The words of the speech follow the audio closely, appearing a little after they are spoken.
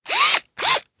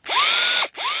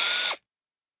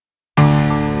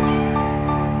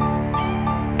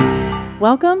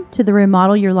Welcome to the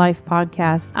Remodel Your Life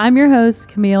podcast. I'm your host,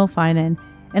 Camille Finan,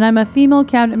 and I'm a female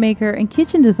cabinet maker and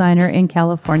kitchen designer in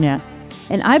California.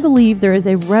 And I believe there is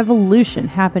a revolution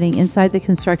happening inside the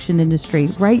construction industry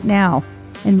right now,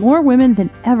 and more women than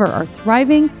ever are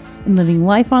thriving and living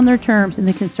life on their terms in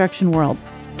the construction world.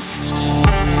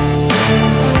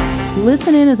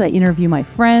 Listen in as I interview my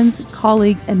friends,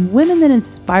 colleagues, and women that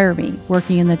inspire me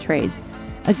working in the trades.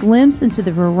 A glimpse into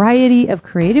the variety of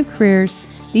creative careers,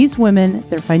 these women,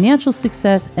 their financial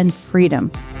success, and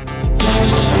freedom.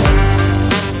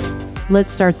 Let's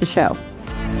start the show.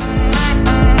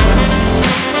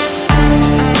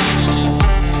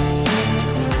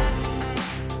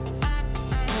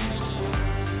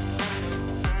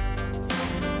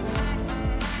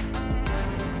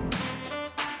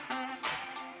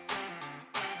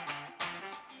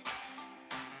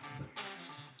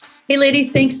 Hey,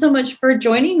 ladies, thanks so much for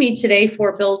joining me today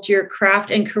for Build Your Craft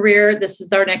and Career. This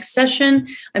is our next session.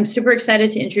 I'm super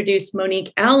excited to introduce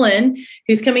Monique Allen,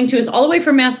 who's coming to us all the way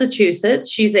from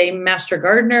Massachusetts. She's a master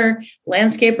gardener,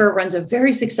 landscaper, runs a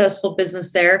very successful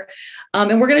business there.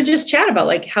 And we're going to just chat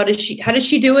about how does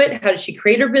she do it? How did she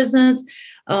create her business?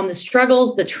 The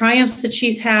struggles, the triumphs that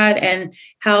she's had, and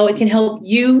how it can help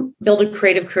you build a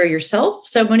creative career yourself.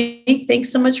 So Monique, thanks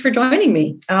so much for joining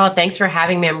me. Oh, thanks for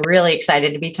having me. I'm really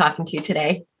excited to be talking to you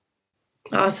today.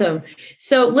 Awesome.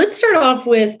 So let's start off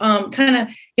with how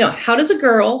does a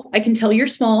girl, I can tell you're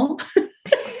small,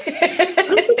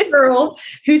 how does a girl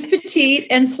who's petite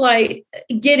and slight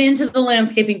get into the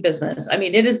landscaping business? I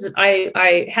mean,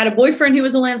 I had a boyfriend who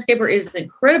was a landscaper. It is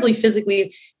incredibly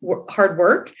physically hard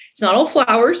work. It's not all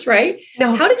flowers, right?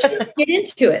 No. How did you get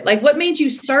into it? Like, what made you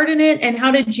start in it? And how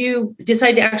did you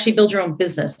decide to actually build your own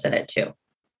business in it too?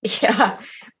 Yeah.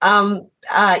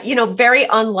 Very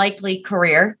unlikely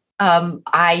career.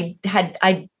 I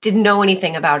didn't know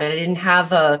anything about it. I didn't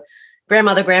have a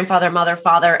grandmother, grandfather, mother,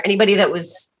 father, anybody that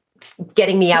was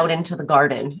getting me out into the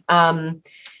garden.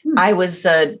 I was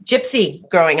a gypsy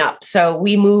growing up, so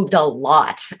we moved a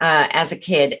lot as a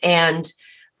kid. And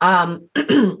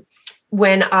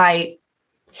when I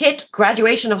hit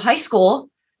graduation of high school,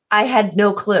 I had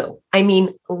no clue. I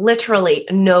mean, literally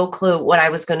no clue what I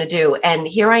was going to do. And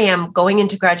here I am going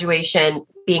into graduation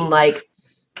being like,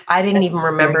 I didn't even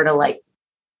remember to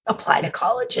apply to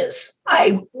colleges.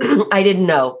 I didn't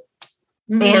know.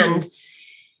 Mm-hmm. And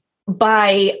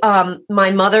by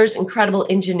my mother's incredible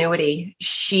ingenuity,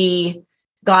 she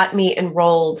got me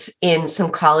enrolled in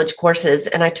some college courses,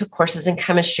 and I took courses in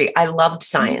chemistry. I loved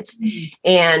science. Mm-hmm.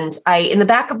 And in the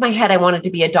back of my head, I wanted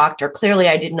to be a doctor. Clearly,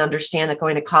 I didn't understand that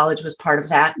going to college was part of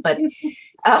that, but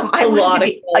I wanted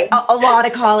to be a lot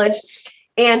of college.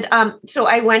 And so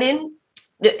I went in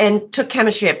and took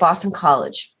chemistry at Boston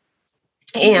College.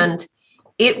 And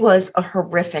it was a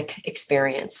horrific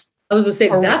experience. I was going to say,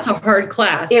 that's a hard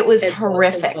class. It was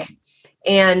horrific.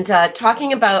 And talk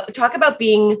about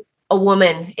being a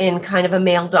woman in kind of a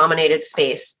male-dominated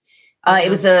space. It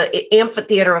was an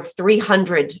amphitheater of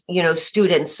 300,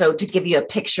 students. So to give you a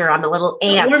picture, I'm a little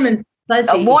ant.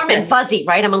 Warm and fuzzy,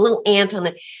 right? I'm a little ant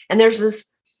and there's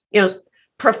this,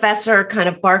 professor kind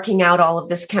of barking out all of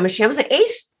this chemistry. I was an A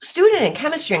student in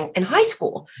chemistry in high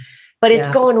school, but it's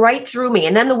going right through me.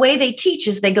 And then the way they teach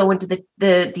is they go into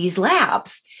these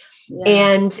labs. Yeah.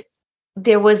 And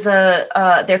there was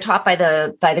they're taught by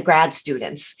the grad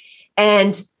students,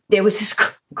 and there was this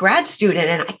grad student,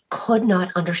 and I could not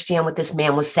understand what this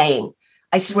man was saying.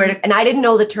 I swear to, and I didn't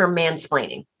know the term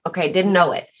mansplaining. Okay. Didn't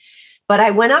know it, but I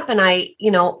went up and I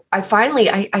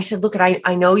said, look,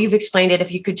 I know you've explained it.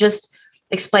 If you could just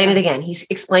explain it again. He's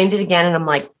explained it again. And I'm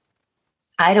like,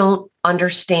 I don't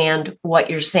understand what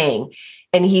you're saying.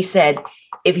 And he said,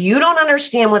 if you don't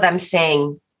understand what I'm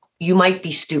saying, you might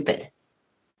be stupid.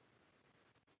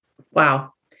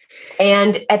 Wow.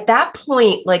 And at that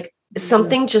point,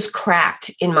 something just cracked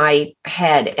in my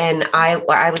head. And I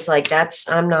was like,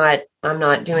 I'm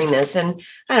not doing this. And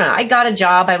I don't know, I got a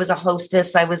job. I was a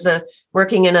hostess. I was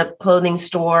working in a clothing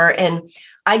store, and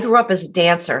I grew up as a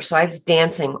dancer. So I was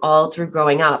dancing all through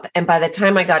growing up. And by the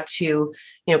time I got to,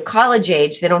 college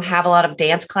age, they don't have a lot of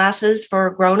dance classes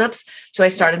for grownups. So I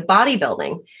started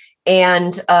bodybuilding.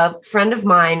 And a friend of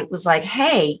mine was like,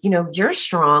 hey, you're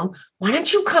strong. Why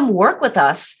don't you come work with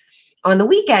us on the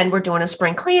weekend? We're doing a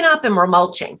spring cleanup and we're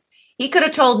mulching. He could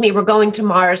have told me we're going to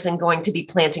Mars and going to be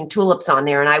planting tulips on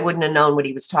there, and I wouldn't have known what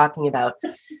he was talking about.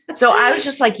 So I was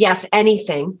just like, yes,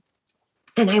 anything.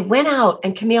 And I went out,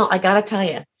 and Camille, I got to tell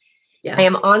you, I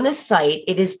am on this site.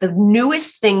 It is the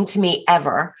newest thing to me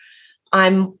ever.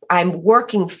 I'm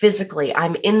working physically.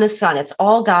 I'm in the sun. It's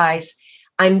all guys.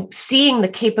 I'm seeing the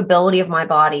capability of my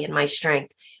body and my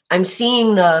strength. I'm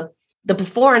seeing the the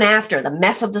before and after, the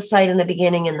mess of the site in the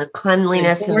beginning and the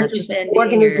cleanliness and the just ending.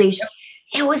 organization.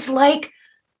 It was like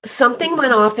something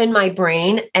went off in my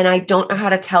brain, and I don't know how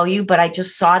to tell you, but I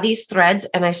just saw these threads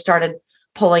and I started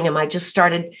pulling them. I just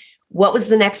started, what was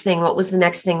the next thing? What was the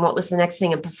next thing? What was the next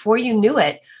thing? And before you knew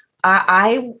it,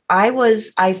 I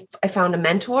found a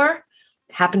mentor,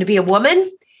 happened to be a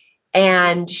woman,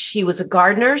 and she was a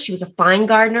gardener. She was a fine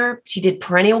gardener. She did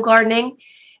perennial gardening,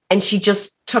 and she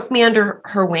just took me under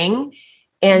her wing,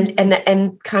 and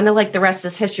kind of like the rest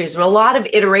is history. There's a lot of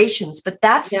iterations, but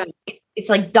it's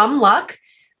like dumb luck,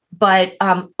 but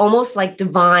almost like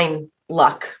divine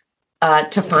luck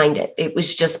to find it. It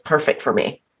was just perfect for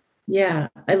me. Yeah,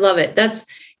 I love it.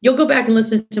 You'll go back and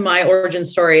listen to my origin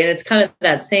story, and it's kind of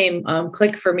that same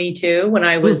click for me too. When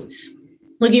I was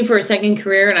looking for a second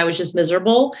career and I was just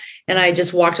miserable, and I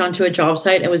just walked onto a job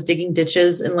site and was digging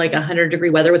ditches in like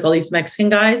 100-degree weather with all these Mexican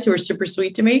guys who were super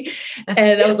sweet to me.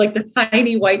 And I was like the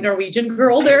tiny white Norwegian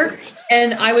girl there.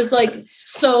 And I was like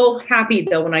so happy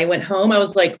though when I went home. I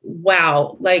was like,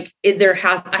 wow, like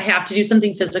I have to do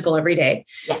something physical every day.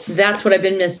 Yes. That's what I've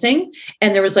been missing.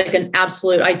 And there was like an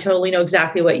absolute, I totally know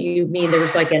exactly what you mean. There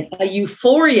was like a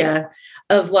euphoria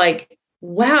of like,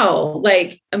 wow,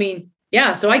 like, I mean,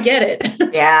 yeah, so I get it.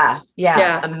 Yeah.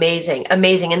 Amazing.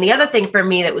 And the other thing for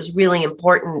me that was really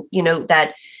important,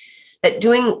 that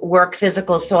doing work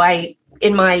physical. So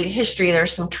in my history,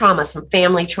 there's some trauma, some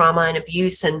family trauma and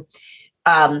abuse, and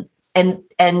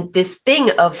this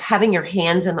thing of having your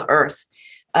hands in the earth,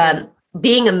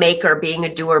 being a maker, being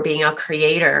a doer, being a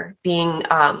creator, being,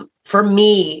 for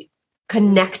me,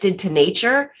 connected to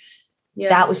nature. Yeah.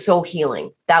 That was so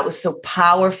healing. That was so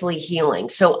powerfully healing.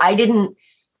 So I didn't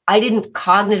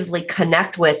cognitively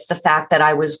connect with the fact that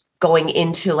I was going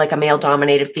into like a male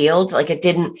dominated field. Like it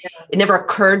never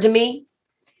occurred to me.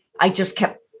 I just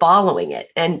kept following it.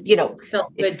 And,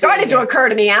 it started to occur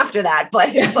to me after that,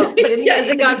 but in the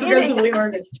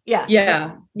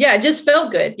Yeah. It just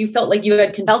felt good. You felt like you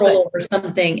had control over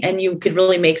something and you could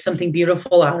really make something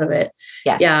beautiful out of it.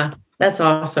 Yes. Yeah. That's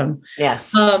awesome.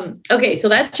 Yes. Okay. So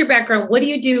that's your background. What do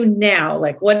you do now?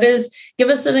 Like, give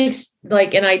us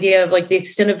an idea of like the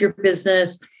extent of your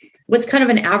business. What's kind of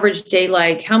an average day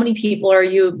like? How many people are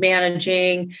you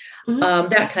managing?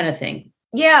 That kind of thing.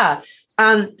 Yeah.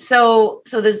 So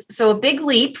a big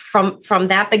leap from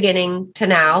that beginning to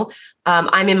now.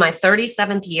 I'm in my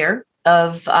 37th year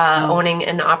of owning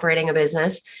and operating a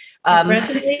business.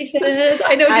 Congratulations.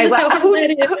 I know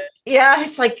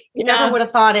it's like you never would have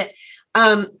thought it.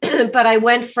 But I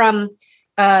went from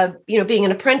being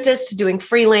an apprentice to doing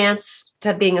freelance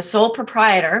to being a sole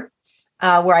proprietor,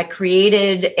 where I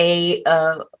created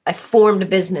I formed a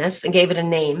business and gave it a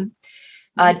name.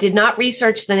 Did not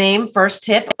research the name. First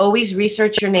tip, always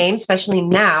research your name, especially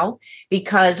now,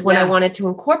 because when I wanted to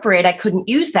incorporate, I couldn't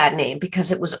use that name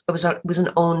because it was an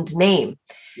owned name.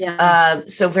 Yeah.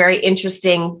 So very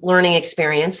interesting learning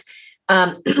experience.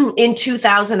 In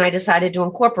 2000, I decided to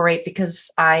incorporate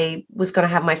because I was going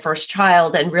to have my first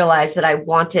child and realized that I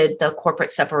wanted the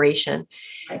corporate separation.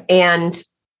 Right. And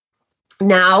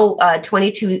now,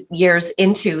 22 years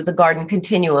into the Garden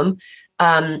Continuum,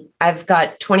 I've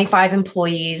got 25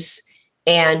 employees,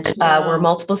 and we're a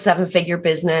multiple 7-figure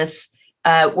business.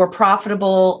 We're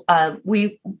profitable.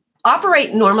 We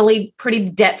operate normally pretty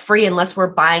debt-free unless we're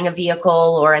buying a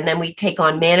vehicle, and then we take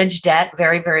on managed debt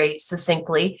very, very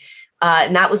succinctly.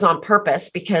 And that was on purpose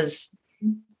because,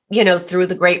 through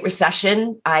the Great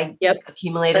Recession, I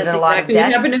accumulated a lot of debt.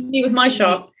 What happened to me with my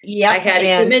shop. Yeah, I had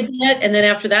equipment debt. And then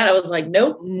after that, I was like,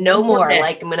 nope, no more.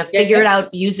 Like I'm going to figure it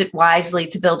out, use it wisely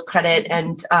to build credit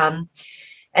and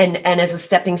as a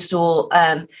stepping stool.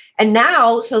 And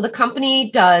now, so the company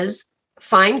does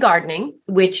fine gardening,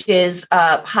 which is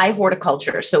high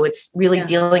horticulture. So it's really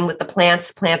dealing with the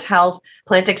plants, plant health,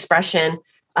 plant expression,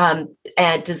 and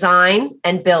design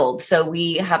and build. So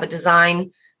we have a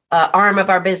design arm of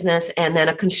our business and then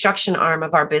a construction arm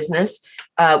of our business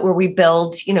where we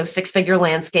build, 6-figure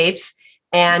landscapes.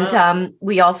 And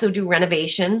we also do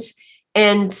renovations.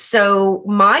 And so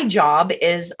my job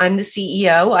is I'm the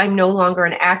CEO. I'm no longer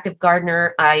an active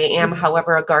gardener. I am,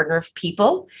 however, a gardener of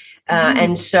people.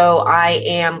 And so I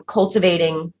am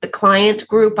cultivating the client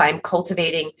group. I'm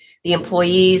cultivating the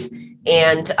employees,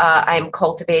 and I'm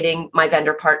cultivating my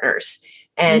vendor partners.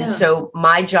 And so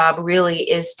my job really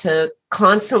is to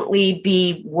constantly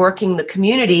be working the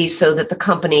community so that the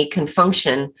company can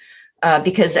function.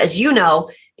 Because as you know,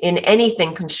 in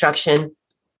anything construction,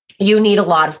 you need a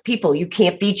lot of people. You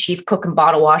can't be chief cook and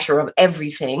bottle washer of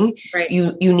everything. Right.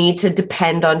 You need to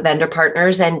depend on vendor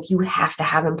partners, and you have to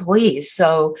have employees.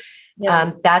 So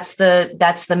Yeah. That's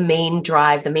the main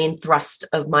drive, the main thrust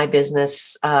of my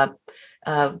business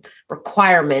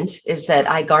requirement is that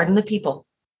I garden the people.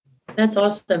 That's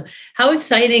awesome. How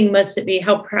exciting must it be?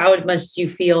 How proud must you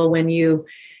feel when you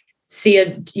see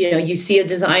you see a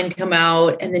design come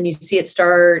out and then you see it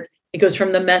start? It goes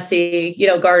from the messy,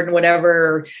 garden,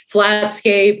 whatever,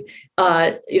 flatscape,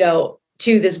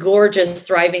 to this gorgeous,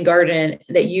 thriving garden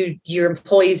that your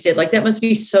employees did. Like, that must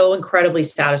be so incredibly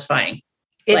satisfying.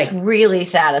 It's really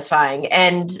satisfying.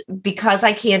 And because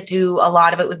I can't do a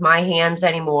lot of it with my hands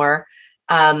anymore,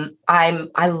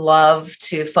 I love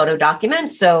to photo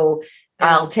document. So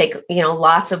I'll take,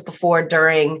 lots of before,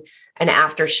 during, and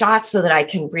after shots so that I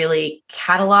can really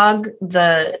catalog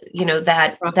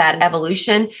that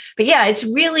evolution. But yeah,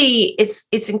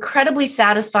 it's incredibly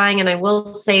satisfying. And I will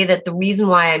say that the reason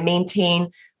why I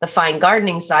maintain the fine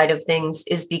gardening side of things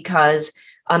is because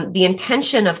the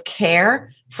intention of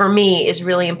care for me is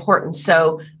really important.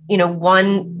 So,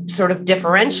 one sort of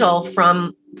differential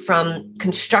from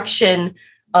construction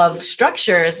of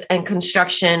structures and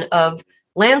construction of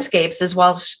landscapes, as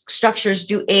well as structures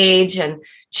do age and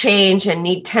change and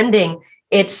need tending.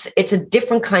 It's a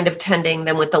different kind of tending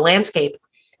than with the landscape.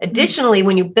 Additionally,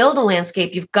 when you build a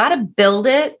landscape, you've got to build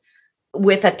it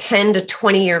with a 10 to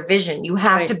 20 year vision. You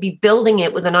have to be building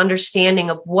it with an understanding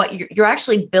of what you're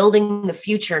actually building the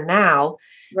future now.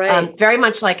 Right. Very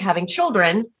much like having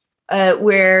children,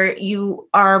 where you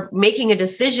are making a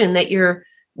decision that you're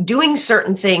doing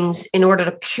certain things in order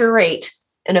to curate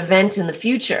an event in the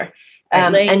future.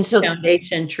 And so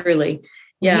foundation, truly.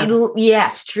 Yeah.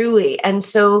 Yes, truly. And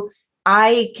so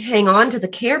I hang on to the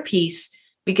care piece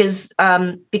because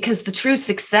the true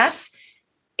success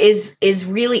is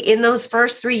really in those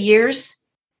first 3 years.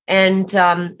 And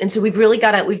so we've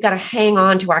got to hang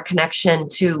on to our connection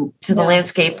to the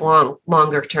landscape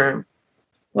longer term.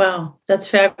 Wow, that's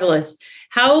fabulous.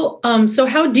 How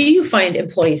do you find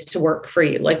employees to work for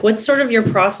you? Like, what's sort of your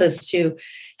process to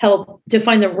help to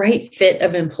find the right fit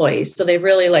of employees so they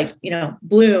really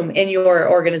bloom in your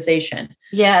organization?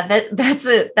 Yeah,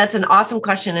 that's an awesome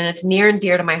question, and it's near and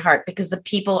dear to my heart because the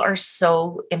people are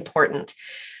so important.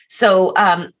 So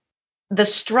the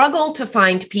struggle to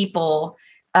find people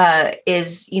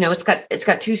is, it's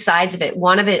got two sides of it.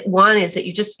 One is that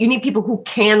you need people who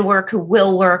can work, who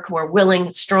will work, who are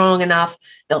willing, strong enough,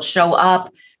 they'll show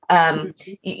up.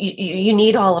 You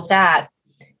need all of that.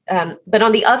 But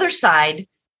on the other side,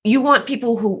 you want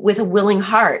people with a willing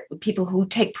heart, people who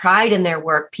take pride in their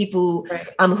work, people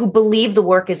who believe the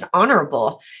work is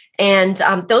honorable. And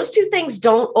those two things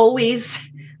don't always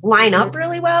line up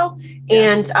really well.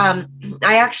 And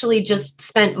I actually just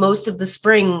spent most of the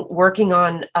spring working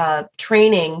on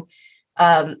training,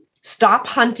 stop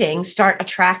hunting, start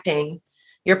attracting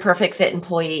your perfect fit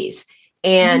employees.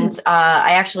 And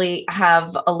I actually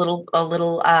have a little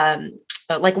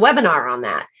like webinar on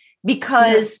that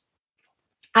because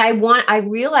I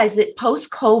realized that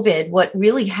post-COVID, what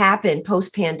really happened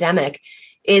post-pandemic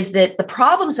is that the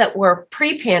problems that were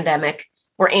pre-pandemic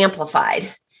were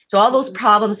amplified. So all those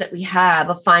problems that we have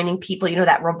of finding people,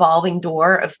 that revolving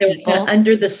door of people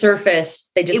under the surface,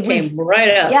 they just came right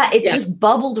up. Yeah, it just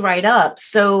bubbled right up.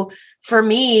 So for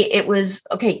me, it was,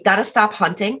 okay, got to stop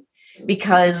hunting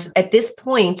because at this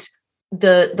point,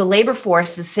 the labor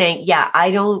force is saying,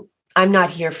 I'm not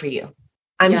here for you.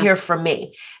 I'm here for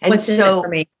me. And what's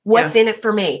in it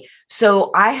for me?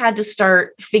 So I had to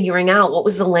start figuring out what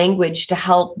was the language to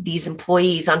help these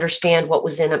employees understand what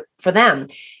was in it for them.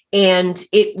 And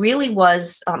it really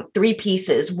was three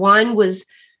pieces. One was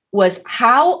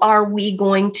how are we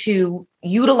going to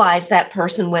utilize that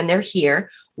person when they're here?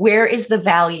 Where is the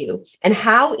value? And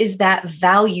how is that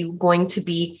value going to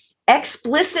be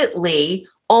explicitly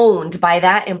owned by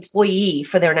that employee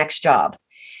for their next job?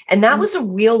 And that was a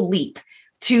real leap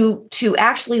to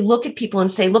actually look at people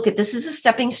and say, look, this is a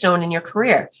stepping stone in your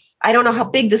career. I don't know how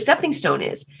big the stepping stone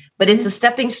is, but it's a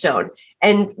stepping stone.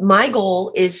 And my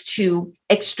goal is to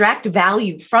extract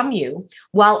value from you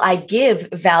while I give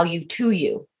value to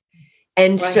you.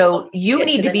 And so you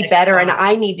need to be better and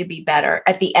I need to be better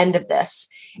at the end of this.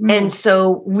 And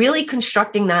so really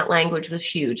constructing that language was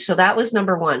huge. So that was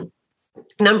number one.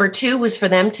 Number two was for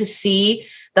them to see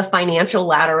the financial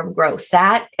ladder of growth.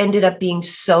 That ended up being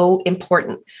so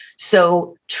important.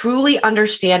 So truly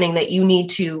understanding that you need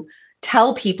to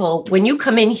tell people when you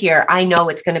come in here, I know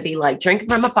it's going to be like drinking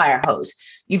from a fire hose.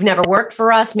 You've never worked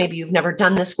for us. Maybe you've never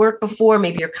done this work before.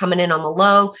 Maybe you're coming in on the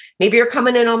low. Maybe you're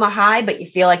coming in on the high, but you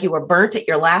feel like you were burnt at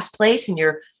your last place and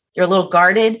you're a little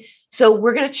guarded. So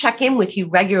we're going to check in with you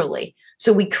regularly.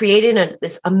 So we created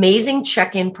this amazing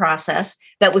check-in process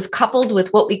that was coupled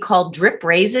with what we call drip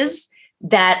raises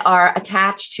that are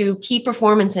attached to key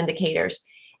performance indicators.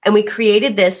 And we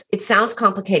created this. It sounds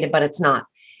complicated, but it's not.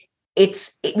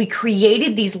 We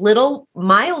created these little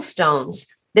milestones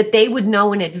that they would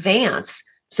know in advance.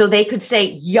 So they could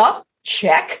say, yup,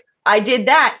 check, I did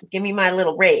that. Give me my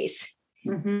little raise.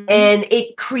 Mm-hmm. And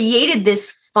it created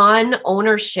this fun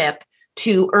ownership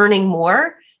to earning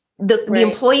more. The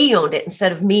employee owned it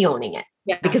instead of me owning it.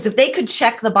 Yeah. Because if they could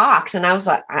check the box and I was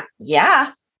like,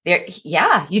 yeah,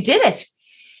 you did it.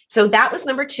 So that was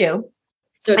number 2.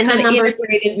 So it kind of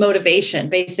integrated motivation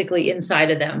basically inside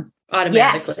of them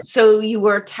automatically. Yes. So you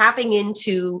were tapping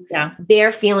into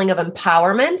their feeling of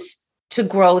empowerment to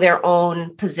grow their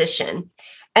own position.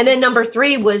 And then number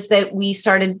 3 was that we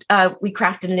crafted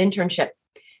an internship.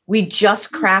 We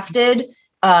just crafted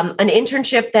an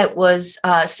internship that was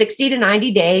 60 to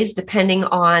 90 days, depending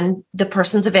on the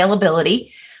person's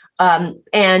availability,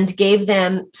 and gave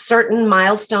them certain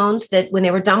milestones that when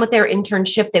they were done with their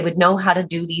internship, they would know how to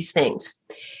do these things.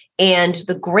 And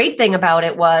the great thing about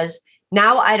it was,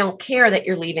 now I don't care that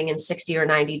you're leaving in 60 or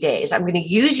 90 days. I'm going to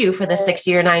use you for the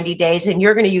 60 or 90 days, and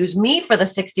you're going to use me for the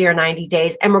 60 or 90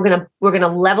 days. And we're going to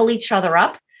level each other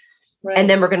up. Right. And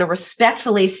then we're going to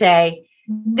respectfully say,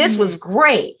 this was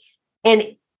great.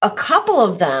 And a couple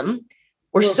of them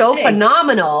were so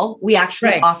phenomenal, we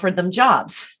actually offered them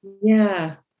jobs.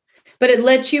 Yeah. But it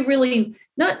lets you really,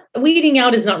 not weeding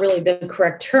out is not really the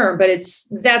correct term, but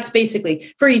that's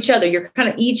basically for each other. You're kind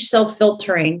of each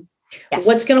self-filtering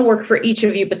what's going to work for each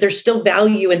of you, but there's still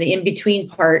value in the in-between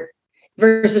part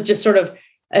versus just sort of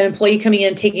an employee coming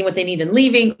in, taking what they need and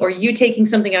leaving, or you taking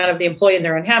something out of the employee and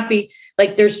they're unhappy.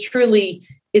 Like it's truly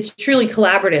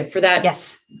collaborative for that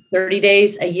 30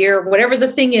 days, a year, whatever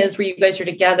the thing is where you guys are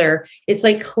together. It's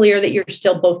like clear that you're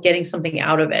still both getting something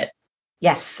out of it.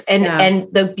 Yes. And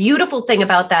the beautiful thing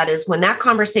about that is when that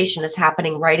conversation is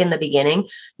happening right in the beginning,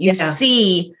 you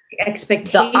see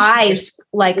expectations, the eyes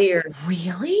like,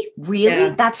 really?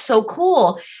 Yeah. That's so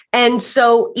cool. And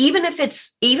so even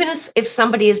if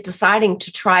somebody is deciding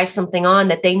to try something on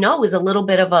that they know is a little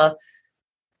bit of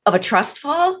a trust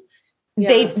fall,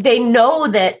 they know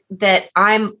that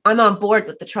I'm on board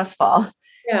with the trust fall.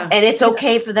 Yeah. And it's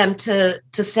okay for them to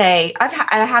say, I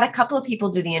had a couple of people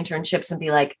do the internships and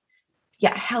be like,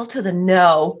 yeah, hell to the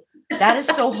no. That is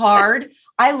so hard.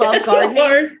 I love gardening.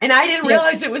 So and I didn't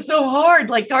realize it was so hard.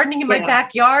 Like gardening in my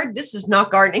backyard. This is not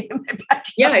gardening in my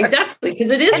backyard. Yeah, exactly. Because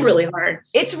it is really hard.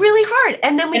 It's really hard.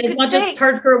 And then it's not just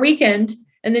hard for a weekend.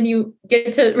 And then you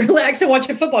get to relax and watch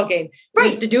a football game.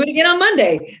 Right. To do it again on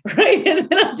Monday. Right. And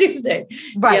then on Tuesday.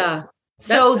 Right. Yeah.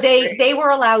 So they were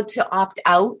allowed to opt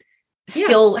out,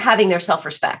 still having their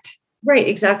self-respect. Right,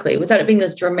 exactly. Without it being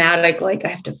this dramatic, like I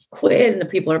have to quit and the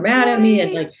people are mad at me.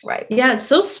 And like, yeah, it's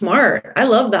so smart. I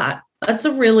love that. That's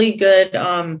a really good,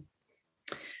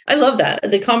 I love that.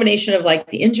 The combination of like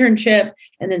the internship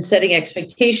and then setting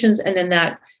expectations. And then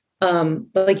that,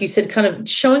 like you said, kind of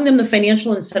showing them the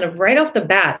financial incentive right off the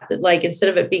bat, that like, instead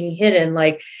of it being hidden,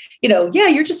 like,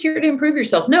 you're just here to improve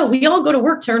yourself. No, we all go to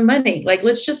work to earn money. Like,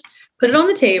 let's just put it on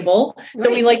the table. So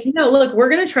we look, we're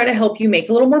going to try to help you make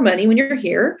a little more money when you're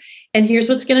here. And here's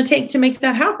what's going to take to make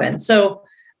that happen. So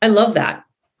I love that.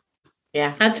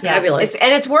 Yeah. That's fabulous.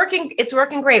 It's working. It's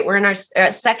working great. We're in our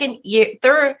second year,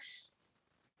 third.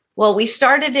 Well, we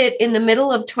started it in the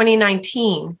middle of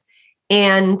 2019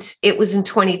 and it was in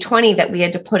 2020 that we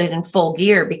had to put it in full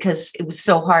gear because it was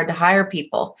so hard to hire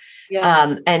people.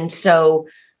 Yeah.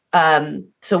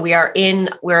 So we're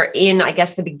in, I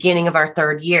guess, the beginning of our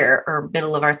third year or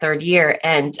middle of our third year.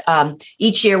 And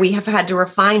each year we have had to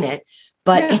refine it,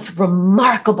 but it's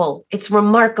remarkable. It's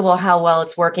remarkable how well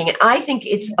it's working. And I think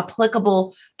it's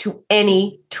applicable to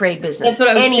any trade business. That's what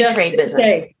I was just trade business.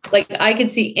 Say. Like I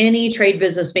could see any trade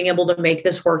business being able to make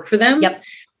this work for them. Yep.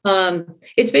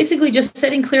 It's basically just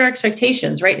setting clear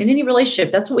expectations, right? In any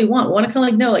relationship, that's what we want. We want to kind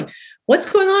of know, like, what's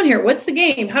going on here? What's the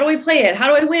game? How do I play it? How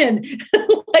do I win?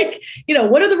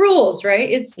 What are the rules,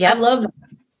 right? I love that.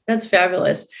 That's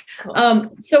fabulous.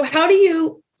 Cool. So how do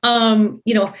you,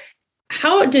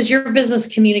 how does your business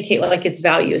communicate like its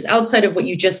values outside of what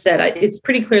you just said? It's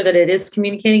pretty clear that it is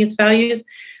communicating its values,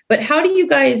 but how do you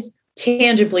guys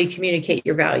tangibly communicate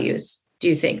your values? Do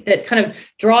you think that kind of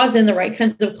draws in the right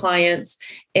kinds of clients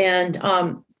and,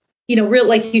 real,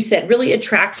 like you said, really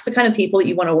attracts the kind of people that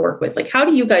you want to work with? Like, how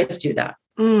do you guys do that?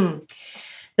 The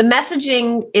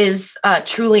messaging is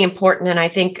truly important. And I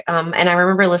think, and I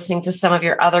remember listening to some of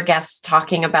your other guests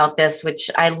talking about this,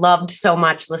 which I loved so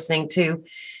much listening to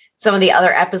some of the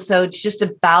other episodes, just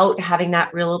about having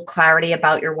that real clarity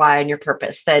about your why and your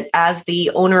purpose, that as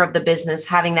the owner of the business,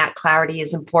 having that clarity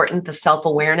is important, the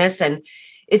self-awareness. And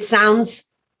it sounds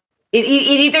it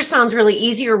either sounds really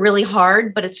easy or really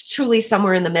hard, but it's truly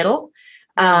somewhere in the middle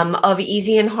of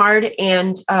easy and hard.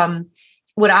 And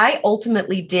what I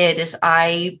ultimately did is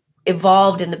I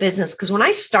evolved in the business, because when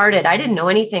I started, I didn't know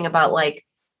anything about like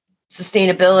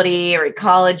sustainability or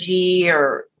ecology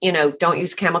or, don't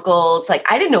use chemicals. Like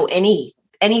I didn't know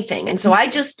anything. And so I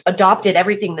just adopted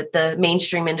everything that the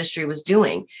mainstream industry was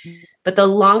doing. But the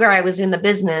longer I was in the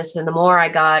business and the more I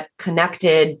got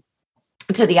connected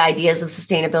to the ideas of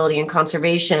sustainability and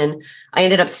conservation, I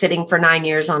ended up sitting for 9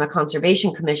 years on a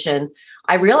conservation commission.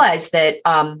 I realized that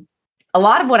a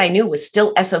lot of what I knew was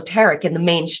still esoteric in the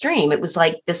mainstream. It was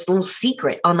like this little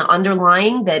secret on the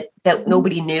underlying that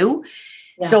nobody knew.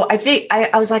 Yeah. So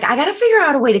I was like, I got to figure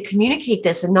out a way to communicate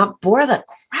this and not bore the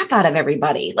crap out of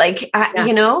everybody.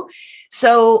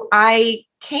 So I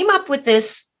came up with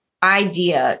this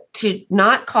idea to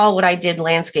not call what I did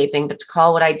landscaping, but to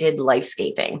call what I did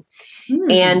lifescaping.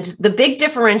 And the big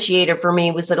differentiator for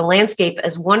me was that a landscape,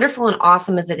 as wonderful and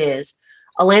awesome as it is,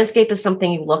 a landscape is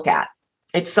something you look at.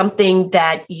 It's something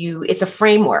that it's a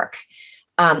framework.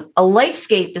 A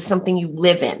lifescape is something you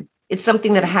live in. It's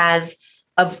something that has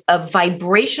a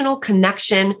vibrational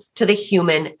connection to the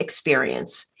human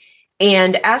experience.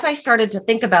 And as I started to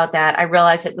think about that, I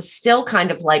realized it was still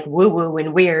kind of like woo-woo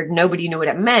and weird. Nobody knew what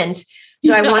it meant.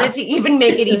 So I wanted to even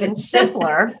make it even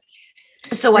simpler.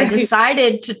 So I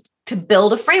decided to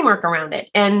build a framework around it.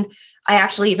 And I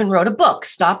actually even wrote a book,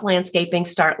 Stop Landscaping,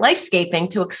 Start Lifescaping,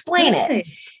 to explain it.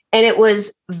 And it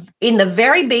was in the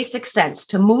very basic sense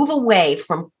to move away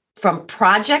from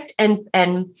project and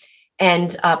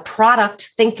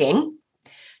product thinking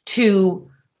to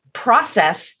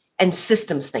process and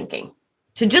systems thinking,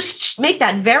 to just make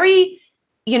that very,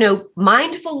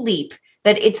 mindful leap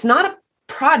that it's not a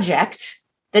project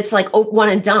that's like one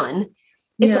and done.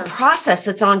 It's a process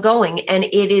that's ongoing, and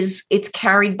it's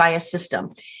carried by a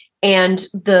system. And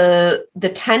the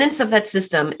tenets of that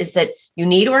system is that you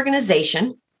need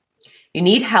organization, you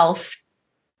need health,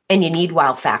 and you need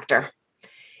wow factor.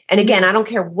 And again, I don't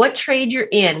care what trade you're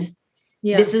in.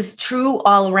 Yeah. This is true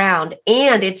all around.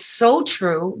 And it's so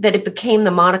true that it became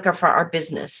the moniker for our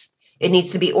business. It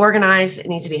needs to be organized, it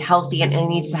needs to be healthy, and it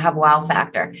needs to have wow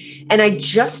factor. And I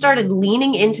just started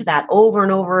leaning into that over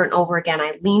and over and over again.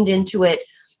 I leaned into it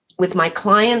with my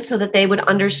clients so that they would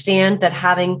understand that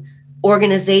having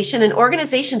organization, and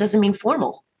organization doesn't mean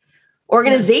formal.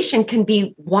 Organization can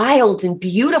be wild and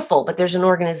beautiful, but there's an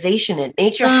organization in it.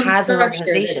 Nature has an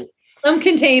organization. Some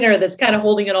container that's kind of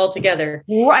holding it all together.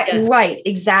 Right, yes. Right,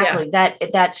 exactly. Yeah.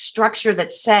 That structure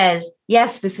that says,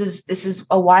 yes, this is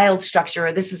a wild structure,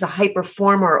 or this is a hyper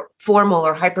formal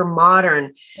or hyper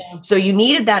modern. Yeah. So you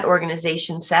needed that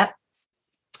organization set.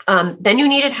 Then you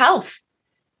needed health.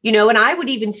 And I would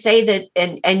even say that,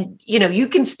 and you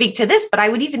can speak to this, but I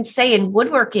would even say in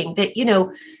woodworking that,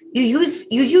 you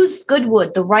use good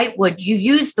wood, the right wood, you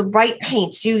use the right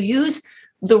paints, you use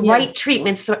the right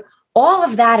treatments. So all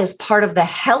of that is part of the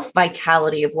health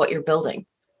vitality of what you're building.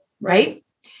 Right.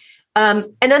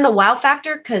 And then the wow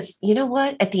factor, because you know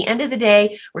what, at the end of the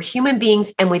day, we're human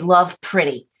beings and we love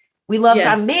pretty. We love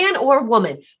a man or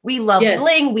woman. We love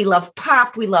bling. We love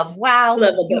pop. We love wow.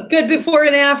 Love a good before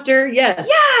and after. Yes.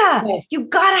 Yeah. Yes. You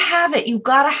got to have it. You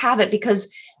got to have it,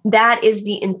 because that is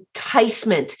the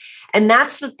enticement. And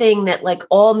that's the thing that like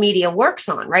all media works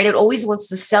on, right? It always wants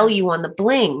to sell you on the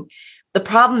bling. The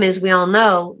problem is, we all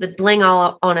know that bling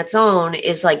all on its own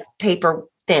is like paper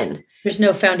thin. There's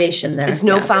no foundation there. There's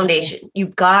no foundation.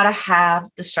 You've got to have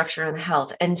the structure and the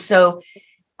health. And so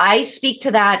I speak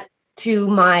to that to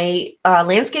my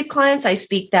landscape clients. I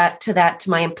speak to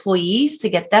my employees to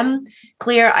get them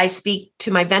clear. I speak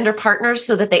to my vendor partners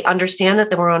so that they understand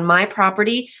that we're on my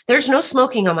property. There's no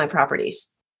smoking on my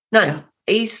properties. None. Yeah.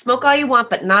 You smoke all you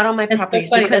want, but not on my properties.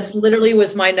 So funny. That's literally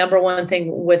was my number one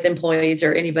thing with employees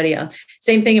or anybody else.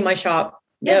 Same thing in my shop.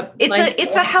 Yep.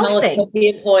 It's a health thing. The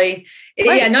employee.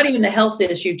 Right. Yeah. Not even the health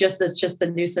issue. It's just the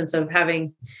nuisance of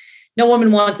having. No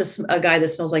woman wants a guy that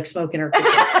smells like smoke in her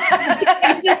kitchen.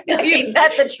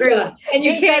 That's the truth. Yeah. And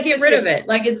you can't get rid of it.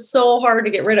 Like, it's so hard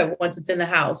to get rid of once it's in the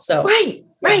house. So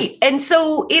right. And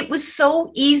so it was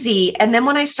so easy. And then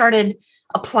when I started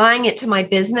applying it to my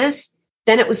business,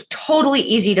 then it was totally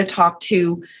easy to talk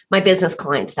to my business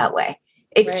clients that way.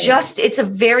 It's a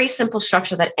very simple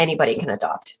structure that anybody can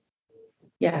adopt.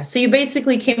 Yeah. So you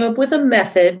basically came up with a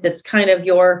method that's kind of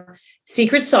your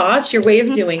secret sauce, your way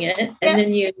of doing it. And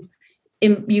then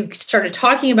you started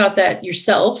talking about that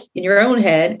yourself in your own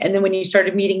head. And then when you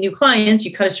started meeting new clients,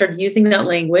 you kind of started using that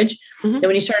language. Then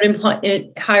when you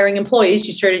started hiring employees,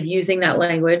 you started using that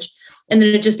language. And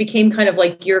then it just became kind of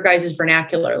like your guys'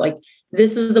 vernacular. Like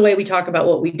this is the way we talk about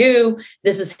what we do.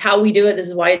 This is how we do it. This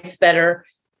is why it's better.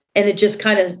 And it just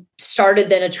kind of started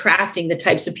then attracting the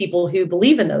types of people who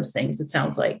believe in those things, it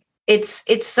sounds like. It's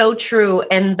so true.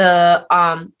 And the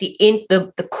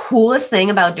coolest thing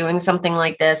about doing something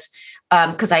like this,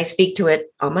 because I speak to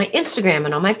it on my Instagram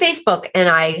and on my Facebook, and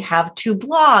I have 2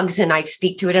 blogs and I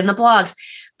speak to it in the blogs.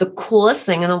 The coolest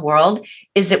thing in the world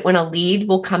is that when a lead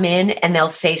will come in and they'll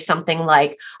say something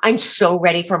like, I'm so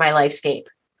ready for my lifescape,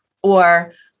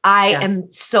 or I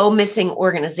am so missing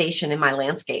organization in my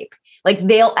landscape. Like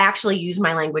they'll actually use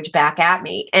my language back at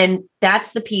me. And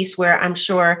that's the piece where I'm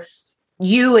sure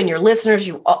you and your listeners,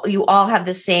 you all have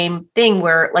the same thing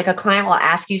where like a client will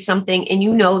ask you something and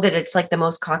you know that it's like the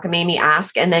most cockamamie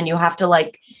ask. And then you have to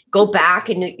like go back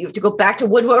and you have to go back to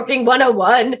woodworking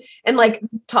 101 and like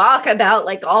talk about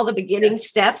like all the beginning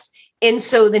steps. And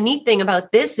so the neat thing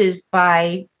about this is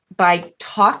by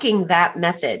talking that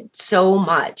method so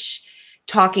much,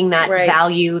 talking that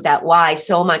value, that why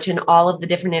so much in all of the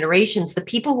different iterations, the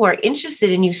people who are interested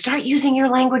in you start using your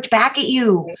language back at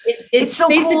you. It's so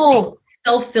cool.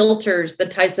 Self-filters the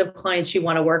types of clients you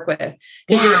want to work with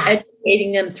because you're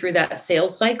educating them through that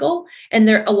sales cycle. And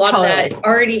there a lot of that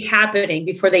already happening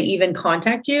before they even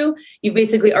contact you. You've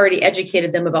basically already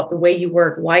educated them about the way you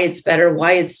work, why it's better,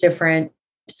 why it's different.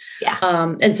 Yeah.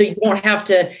 And so you don't have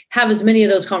to have as many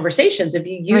of those conversations if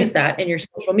you use that in your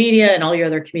social media and all your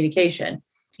other communication.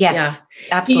 Yes,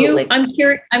 absolutely.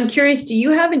 I'm curious, do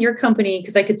you have in your company,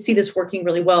 because I could see this working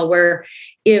really well, where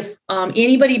if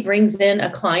anybody brings in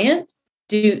a client,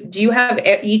 do you have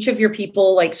each of your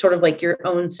people like sort of like your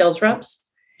own sales reps?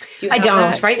 I don't.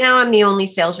 That? Right now, I'm the only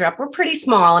sales rep. We're pretty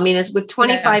small. I mean, as with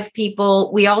 25 people,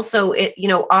 we also,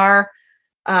 our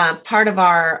part of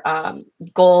our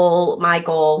goal, my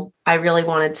goal, I really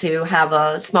wanted to have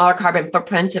a smaller carbon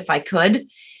footprint if I could.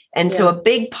 And so a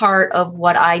big part of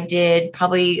what I did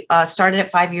probably started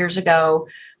at 5 years ago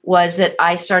was that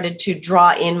I started to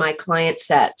draw in my client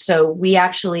set. So we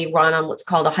actually run on what's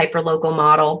called a hyperlocal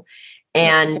model.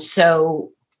 And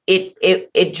so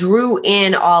it drew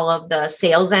in all of the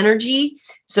sales energy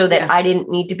so that I didn't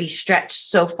need to be stretched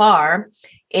so far.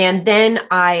 And then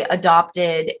I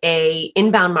adopted a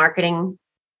inbound marketing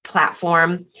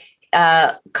platform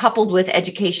coupled with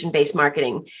education-based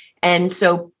marketing. And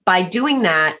so by doing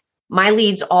that, my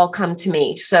leads all come to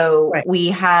me. So we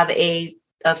have a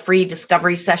free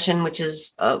discovery session, which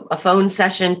is a phone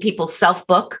session. People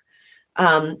self-book.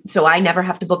 So I never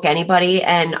have to book anybody.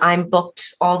 And I'm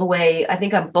booked all the way. I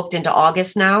think I'm booked into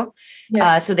August now.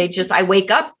 So I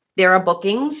wake up, there are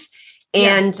bookings.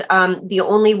 And the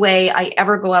only way I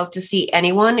ever go out to see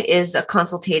anyone is a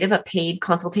paid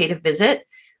consultative visit.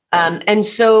 And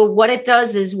so what it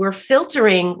does is we're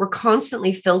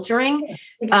constantly filtering.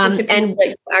 And that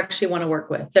you actually want to work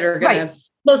with that are going to,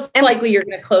 most likely you're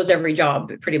going to close every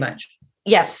job pretty much.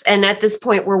 Yes. And at this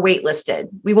point we're waitlisted.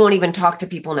 We won't even talk to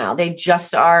people now. They're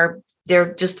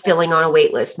just filling on a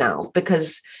wait list now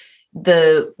because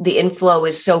the inflow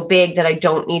is so big that I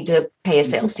don't need to pay a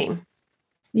sales team.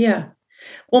 Yeah.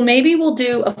 Well, maybe we'll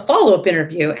do a follow-up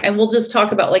interview and we'll just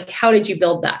talk about like, how did you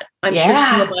build that? I'm sure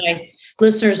some of my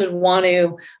listeners would want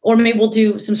to, or maybe we'll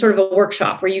do some sort of a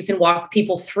workshop where you can walk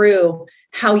people through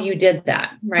how you did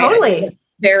that. Right. Totally.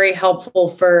 Very helpful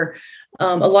for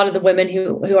a lot of the women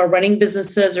who are running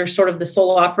businesses or sort of the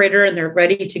solo operator and they're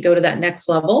ready to go to that next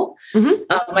level.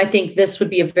 Mm-hmm. I think this would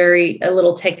be a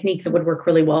little technique that would work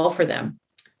really well for them.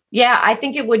 Yeah, I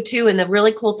think it would too. And the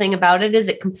really cool thing about it is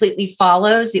it completely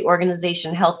follows the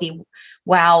Organization Healthy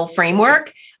Wow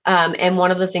framework. And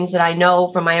one of the things that I know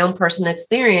from my own personal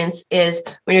experience is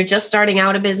when you're just starting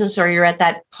out a business or you're at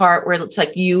that part where it's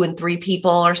like you and 3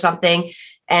 people or something,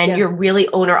 and you're really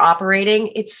owner operating,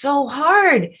 it's so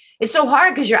hard. It's so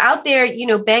hard because you're out there,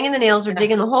 banging the nails or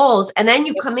digging the holes. And then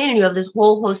you come in and you have this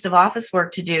whole host of office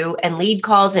work to do and lead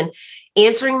calls and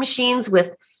answering machines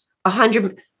with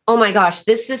 100. Oh my gosh,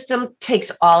 this system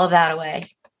takes all of that away.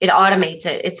 It automates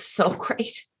it. It's so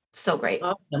great. So great.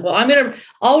 Awesome. Well,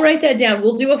 I'll write that down.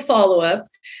 We'll do a follow-up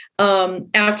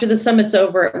after the summit's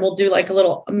over, and we'll do like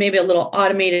maybe a little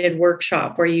automated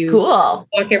workshop where you walk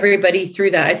everybody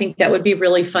through that. I think that would be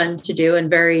really fun to do and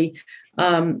very,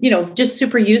 just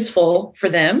super useful for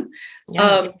them.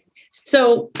 Yeah.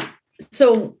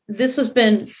 So this has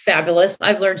been fabulous.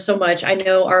 I've learned so much. I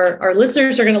know our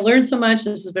listeners are going to learn so much.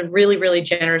 This has been really, really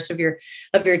generous of your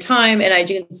time. And I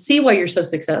can see why you're so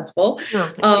successful.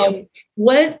 Oh,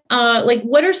 what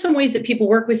are some ways that people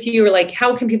work with you, or like,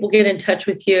 how can people get in touch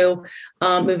with you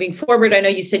moving forward? I know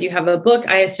you said you have a book.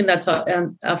 I assume that's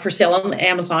for sale on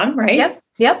Amazon, right?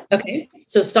 Yep. Okay.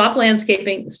 So Stop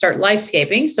Landscaping, Start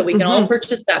Lifescaping. So we can all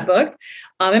purchase that book.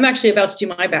 I'm actually about to do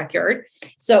my backyard,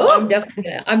 so I'm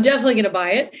definitely going to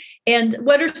buy it. And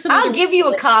what are some? I'll give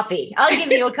you a copy.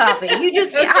 You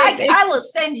just, okay, I will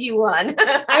send you one.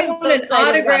 I want an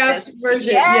autographed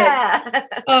version. Yeah.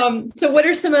 Yes. So what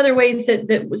are some other ways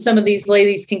that some of these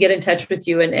ladies can get in touch with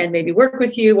you and maybe work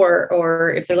with you, or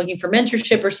if they're looking for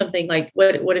mentorship or something, like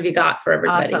what have you got for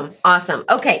everybody? Awesome.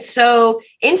 Okay. So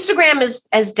Instagram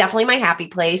is definitely my happy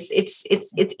place. It's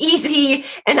easy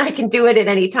and I can do it at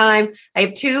any time. I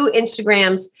have 2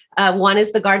 Instagrams. One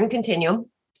is the Garden Continuum,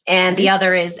 and the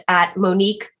other is at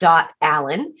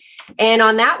Monique.Allen. And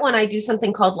on that one, I do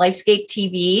something called Lifescape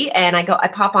TV. And I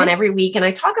pop on every week and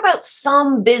I talk about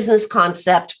some business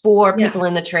concept for people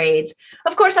in the trades.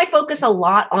 Of course, I focus a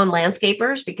lot on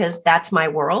landscapers because that's my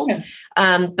world.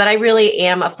 But I really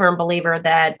am a firm believer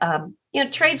that,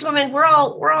 tradeswomen, we're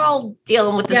all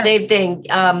dealing with the same thing.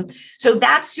 So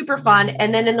that's super fun.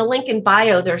 And then in the link in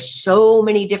bio, there's so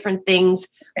many different things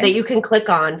that you can click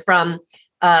on, from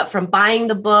buying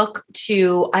the book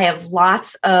to, I have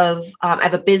lots of, I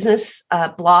have a business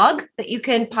blog that you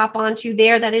can pop onto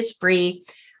there that is free.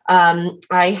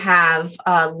 I have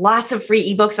lots of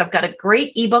free ebooks. I've got a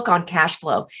great ebook on cash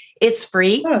flow. It's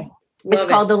free. It's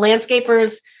called The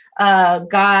Landscaper's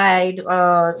Guide,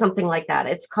 something like that.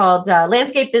 It's called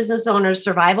Landscape Business Owner's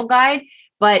Survival Guide,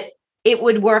 but it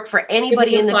would work for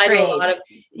anybody in the trades.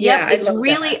 It's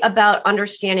really about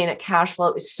understanding that cash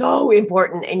flow is so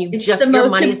important, and your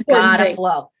money's gotta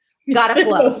flow.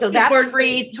 So that's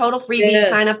free, total freebie. Yes.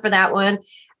 Sign up for that one.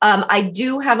 I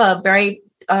do have a very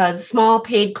small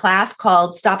paid class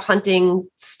called Stop Hunting,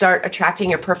 Start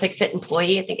Attracting Your Perfect Fit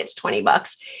Employee. I think it's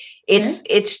 $20.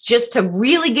 It's just to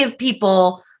really give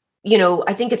people,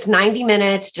 I think it's 90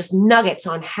 minutes, just nuggets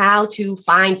on how to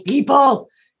find people.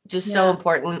 Just so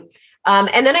important.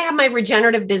 And then I have my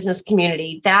regenerative business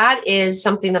community. That is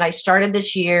something that I started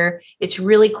this year. It's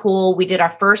really cool. We did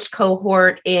our first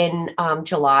cohort in in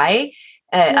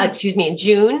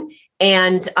June.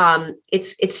 And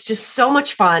it's just so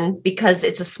much fun because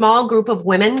it's a small group of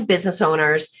women business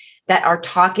owners that are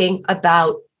talking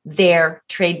about their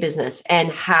trade business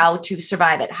and how to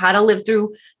survive it, how to live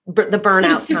through the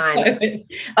burnout times.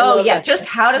 Just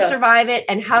how to survive it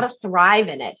and how to thrive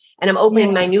in it. And I'm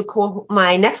opening my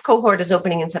next cohort is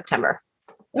opening in September.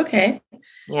 Okay.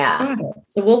 Yeah.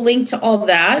 So we'll link to all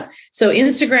that. So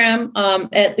Instagram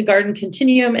at the Garden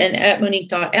Continuum and at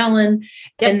Monique.Allen.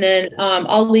 And then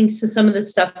I'll link to some of the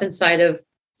stuff inside of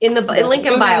in the link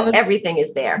in bio. Everything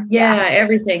is there. Yeah,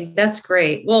 everything. That's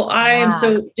great. Well, I am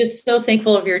so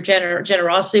thankful of your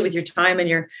generosity with your time and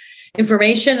your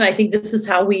information. And I think this is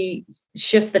how we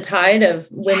shift the tide of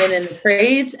women in the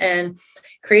trades and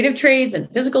creative trades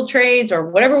and physical trades, or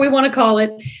whatever we want to call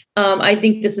it. I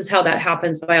think this is how that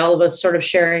happens, by all of us sort of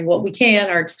sharing what we can,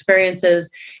 our experiences.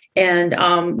 And,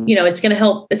 it's going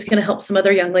to help some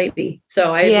other young lady.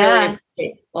 So I really appreciate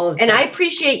all of that. And I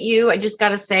appreciate you. I just got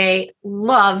to say,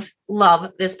 love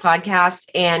this podcast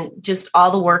and just all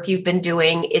the work you've been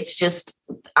doing. It's just,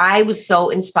 I was so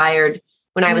inspired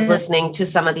when I was listening to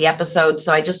some of the episodes.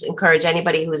 So I just encourage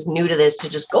anybody who is new to this to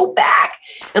just go back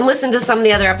and listen to some of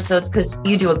the other episodes, because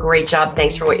you do a great job.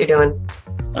 Thanks for what you're doing.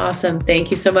 Awesome.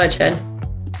 Thank you so much, Ed.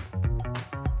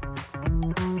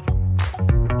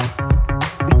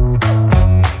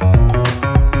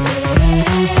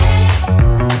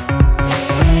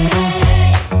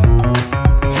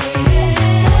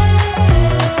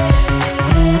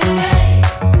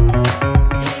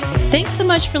 Thanks so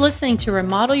much for listening to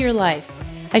Remodel Your Life.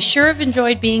 I sure have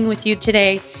enjoyed being with you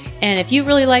today. And if you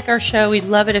really like our show, we'd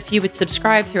love it if you would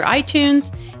subscribe through iTunes.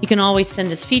 You can always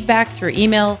send us feedback through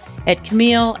email at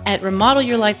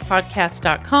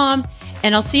Camille@remodelyourlifepodcast.com.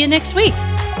 And I'll see you next week.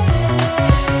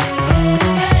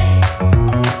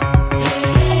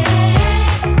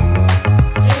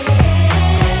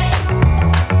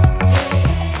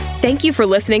 Thank you for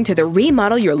listening to the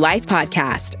Remodel Your Life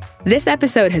podcast. This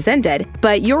episode has ended,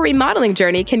 but your remodeling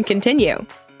journey can continue.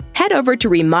 Head over to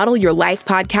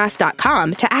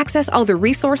remodelyourlifepodcast.com to access all the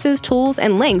resources, tools,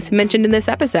 and links mentioned in this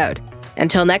episode.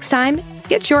 Until next time,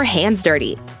 get your hands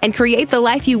dirty and create the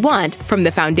life you want from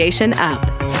the foundation up.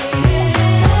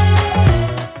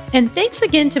 And thanks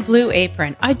again to Blue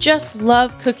Apron. I just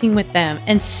love cooking with them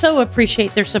and so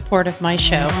appreciate their support of my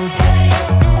show.